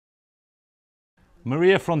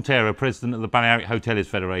Maria Frontera, President of the Balearic Hoteliers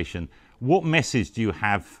Federation, what message do you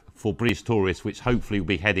have for British tourists which hopefully will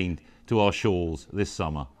be heading to our shores this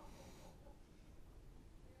summer?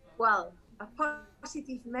 Well, a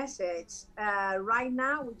positive message. Right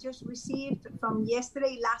now, we just received from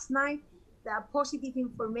last night, the positive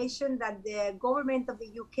information that the government of the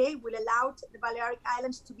UK will allow the Balearic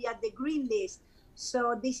Islands to be at the green list.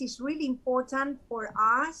 So this is really important for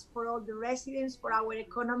us, for all the residents, for our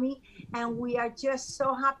economy, and we are just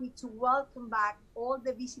so happy to welcome back all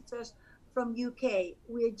the visitors from UK.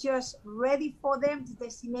 We're just ready for them. The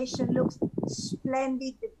destination looks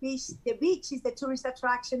splendid. The beach is the tourist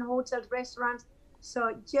attraction, hotels, restaurants.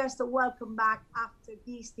 So just a welcome back after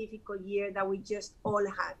this difficult year that we just all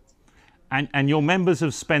had. And your members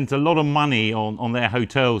have spent a lot of money on their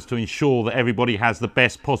hotels to ensure that everybody has the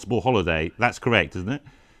best possible holiday. That's correct, isn't it?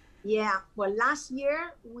 Yeah, well, last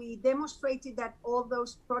year we demonstrated that all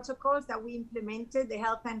those protocols that we implemented, the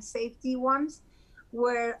health and safety ones,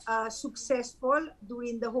 were successful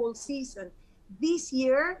during the whole season. This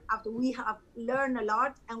year, after we have learned a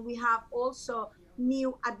lot, and we have also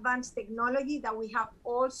new advanced technology that we have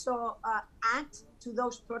also add to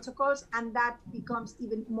those protocols, and that becomes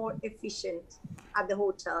even more efficient at the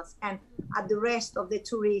hotels and at the rest of the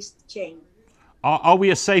tourist chain. Are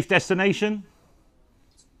we a safe destination?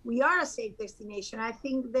 We are a safe destination. I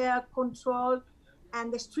think the control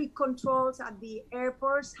and the strict controls at the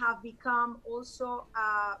airports have become also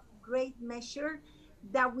a great measure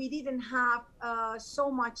that we didn't have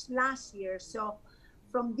so much last year. So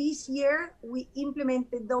from this year, we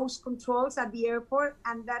implemented those controls at the airport,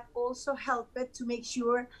 and that also helped to make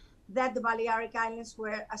sure that the Balearic Islands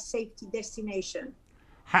were a safety destination.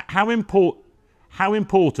 How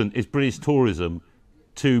important is British tourism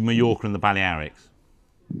to Mallorca and the Balearics?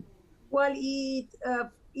 Well,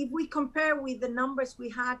 if we compare with the numbers we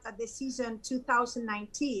had at the season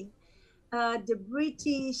 2019, the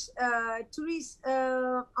British tourists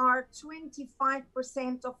are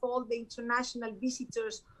 25% of all the international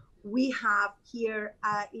visitors we have here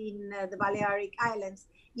in the Balearic Islands.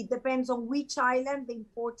 It depends on which island the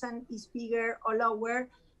importance is bigger or lower,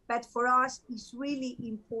 but for us it's really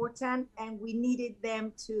important, and we needed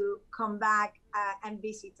them to come back and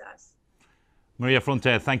visit us. Maria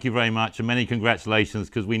Frontera, thank you very much, and many congratulations,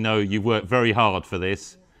 because we know you've worked very hard for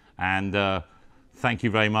this, and thank you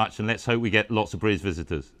very much, and let's hope we get lots of British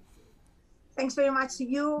visitors. Thanks very much to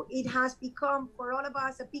you. It has become for all of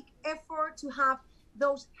us a big effort to have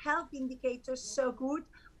those health indicators so good.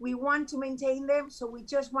 We want to maintain them, so we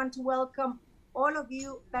just want to welcome all of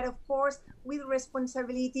you, but of course with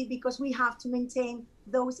responsibility, because we have to maintain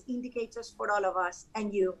those indicators for all of us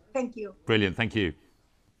and you. Thank you. Brilliant, thank you.